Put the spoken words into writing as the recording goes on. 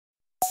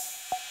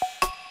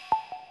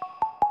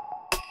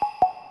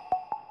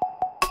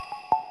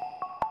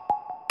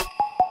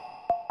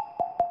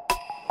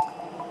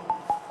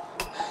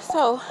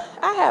So,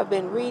 I have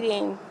been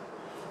reading,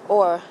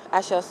 or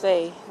I shall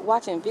say,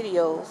 watching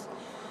videos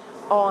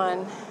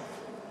on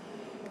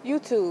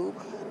YouTube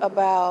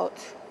about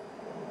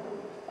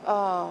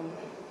um,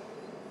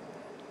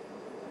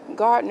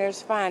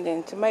 gardeners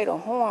finding tomato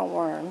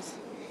hornworms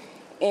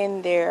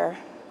in their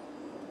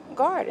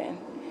garden.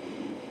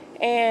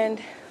 And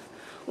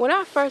when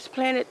I first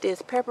planted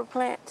this pepper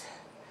plant,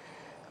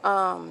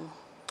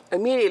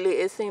 immediately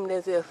it seemed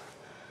as if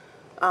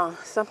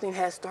something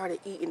had started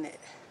eating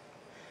it.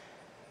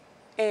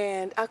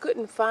 And I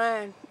couldn't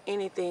find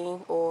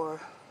anything,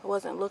 or I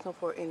wasn't looking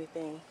for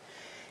anything.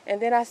 And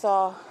then I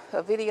saw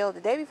a video the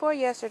day before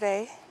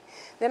yesterday.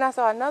 Then I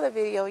saw another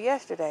video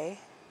yesterday.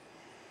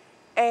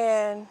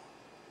 And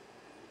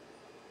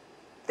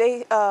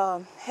they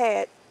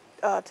had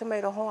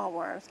tomato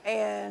hornworms.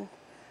 And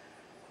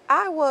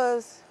I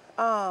was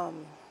out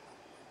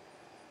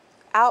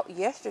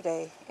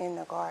yesterday in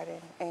the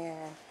garden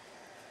and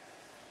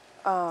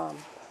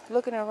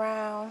looking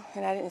around,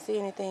 and I didn't see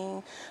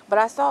anything. But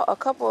I saw a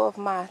couple of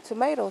my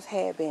tomatoes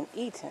had been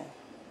eaten.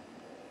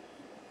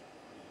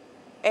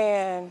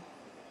 And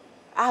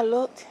I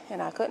looked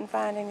and I couldn't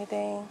find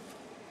anything.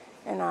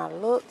 And I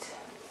looked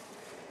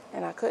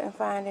and I couldn't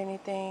find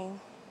anything.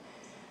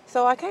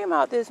 So I came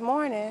out this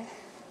morning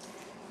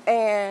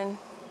and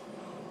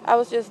I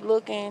was just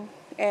looking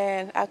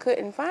and I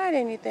couldn't find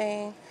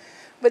anything.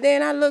 But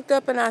then I looked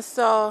up and I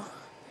saw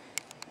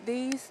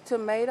these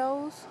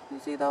tomatoes. You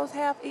see those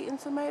half-eaten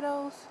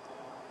tomatoes?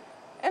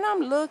 And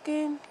I'm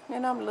looking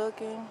and I'm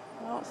looking.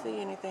 I don't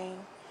see anything.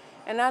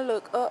 And I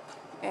look up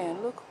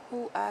and look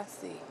who I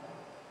see.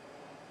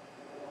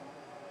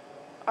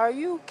 Are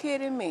you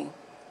kidding me?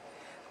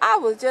 I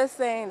was just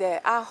saying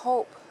that I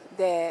hope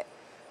that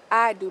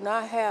I do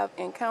not have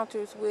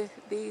encounters with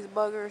these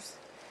buggers,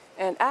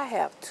 and I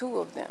have 2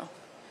 of them.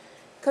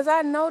 Because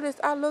I noticed,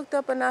 I looked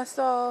up and I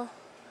saw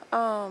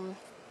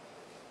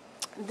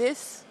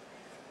this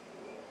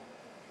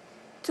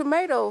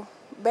tomato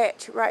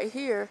batch right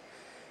here,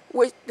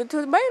 which the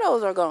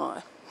tomatoes are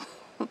gone.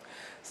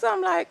 So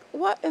I'm like,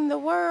 what in the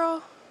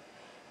world?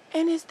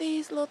 And it's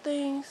these little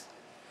things.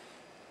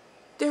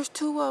 There's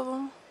 2 of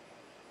them.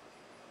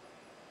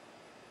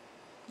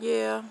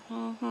 Yeah,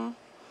 I'm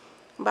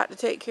about to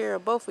take care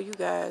of both of you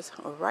guys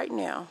right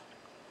now.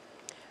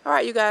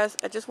 Alright, you guys,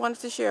 I just wanted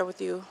to share with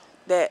you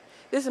that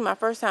this is my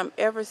first time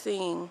ever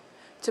seeing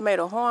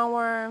tomato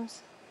hornworms,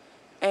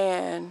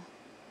 and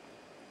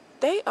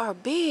they are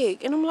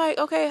big. And I'm like,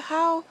 okay,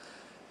 how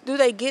do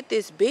they get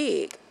this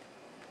big?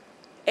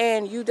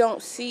 And you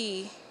don't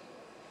see,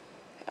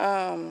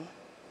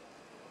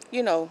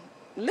 you know,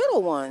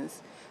 little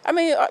ones. I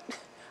mean,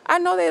 I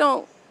know they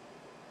don't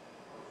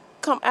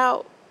come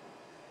out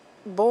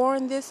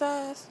born this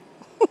size,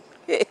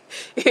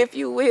 if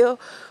you will,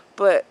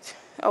 but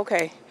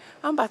okay,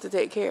 I'm about to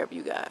take care of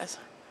you guys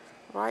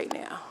right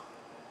now.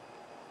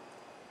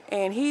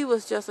 And he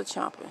was just a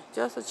chomping.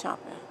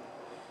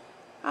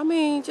 I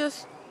mean,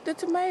 just the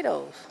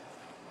tomatoes.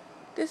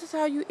 This is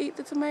how you eat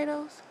the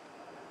tomatoes?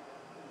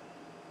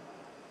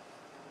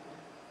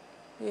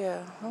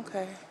 Yeah,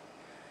 okay.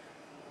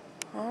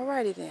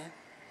 Alrighty then.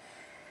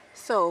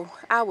 So,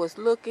 I was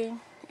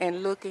looking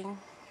and looking,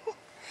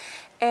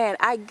 and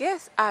I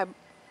guess I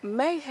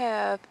may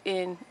have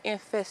an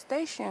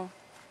infestation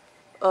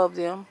of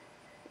them,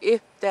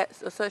 if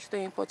that's a such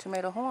thing for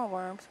tomato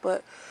hornworms.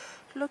 But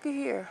look at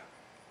here.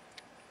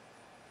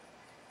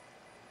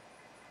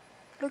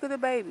 Look at the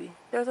baby.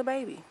 There's a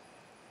baby.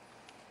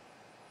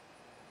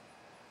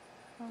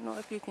 I don't know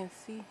if you can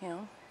see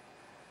him.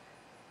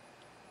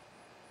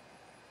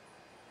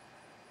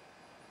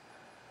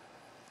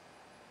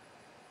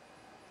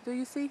 Do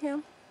you see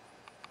him?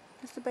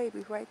 It's the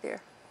baby right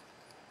there.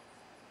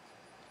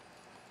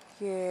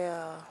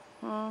 Yeah.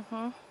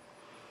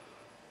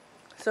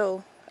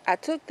 So I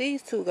took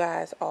these 2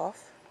 guys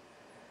off,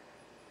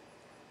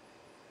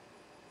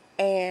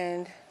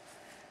 and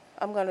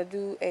I'm gonna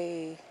do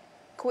a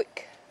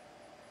quick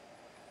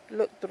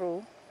look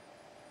through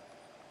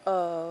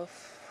of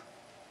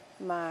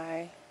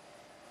my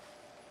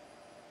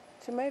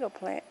tomato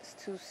plants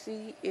to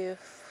see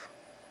if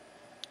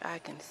I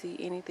can see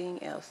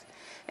anything else.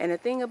 And the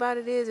thing about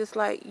it is, it's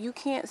like you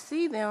can't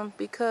see them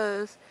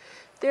because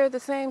they're the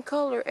same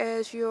color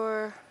as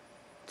your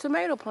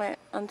tomato plant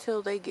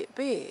until they get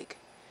big.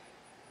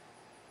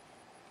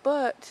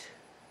 But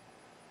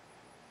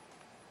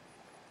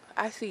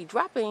I see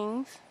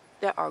droppings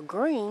that are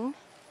green.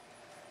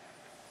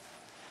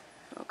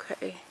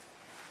 Okay,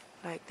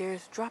 like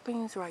there's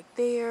droppings right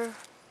there.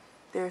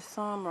 There's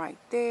some right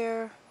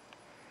there.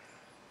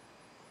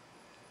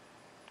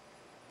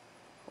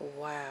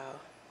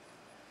 Wow.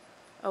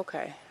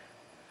 Okay.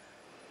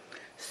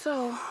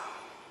 So,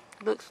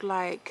 looks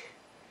like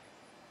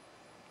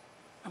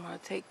I'm going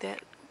to take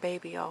that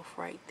baby off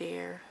right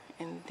there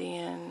and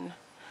then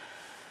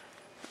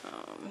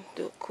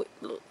do a quick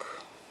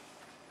look.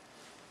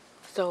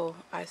 So,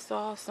 I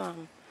saw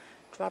some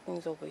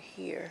droppings over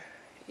here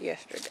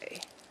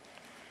yesterday.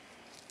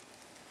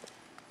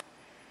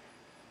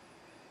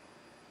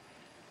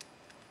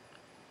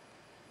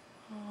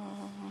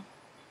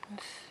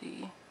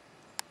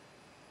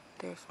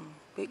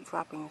 big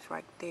droppings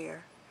right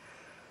there.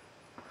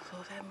 So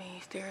that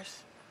means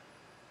there's,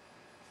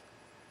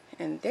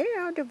 and they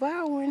are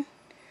devouring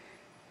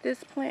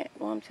this plant.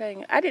 Well, I'm telling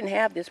you, I didn't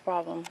have this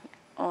problem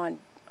on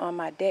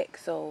my deck,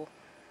 so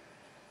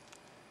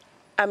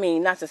I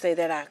mean, not to say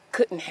that I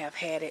couldn't have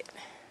had it,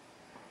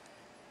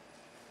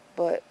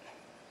 but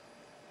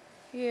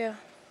yeah.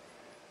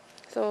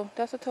 So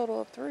that's a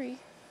total of 3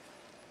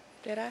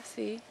 that I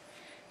see,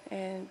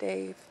 and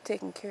they've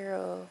taken care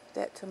of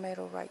that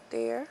tomato right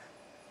there.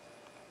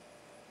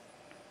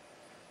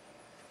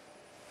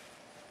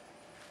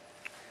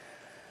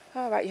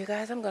 All right, you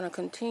guys, I'm going to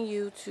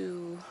continue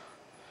to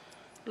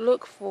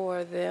look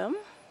for them,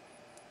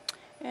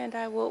 and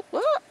I will,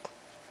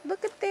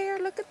 look at there,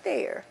 look at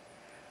there.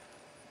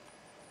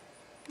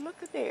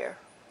 Look at there.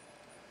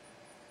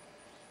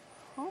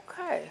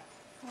 Okay,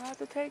 I'll have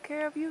to take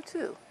care of you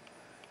too.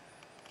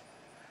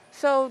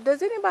 So,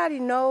 does anybody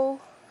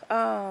know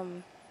how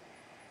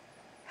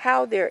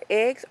their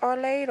eggs are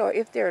laid, or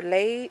if they're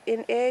laid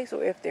in eggs,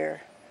 or if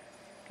they're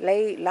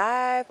laid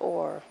live,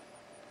 or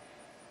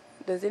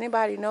does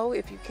anybody know?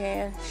 If you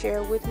can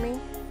share with me,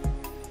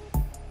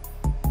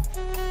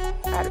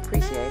 I'd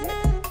appreciate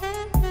it.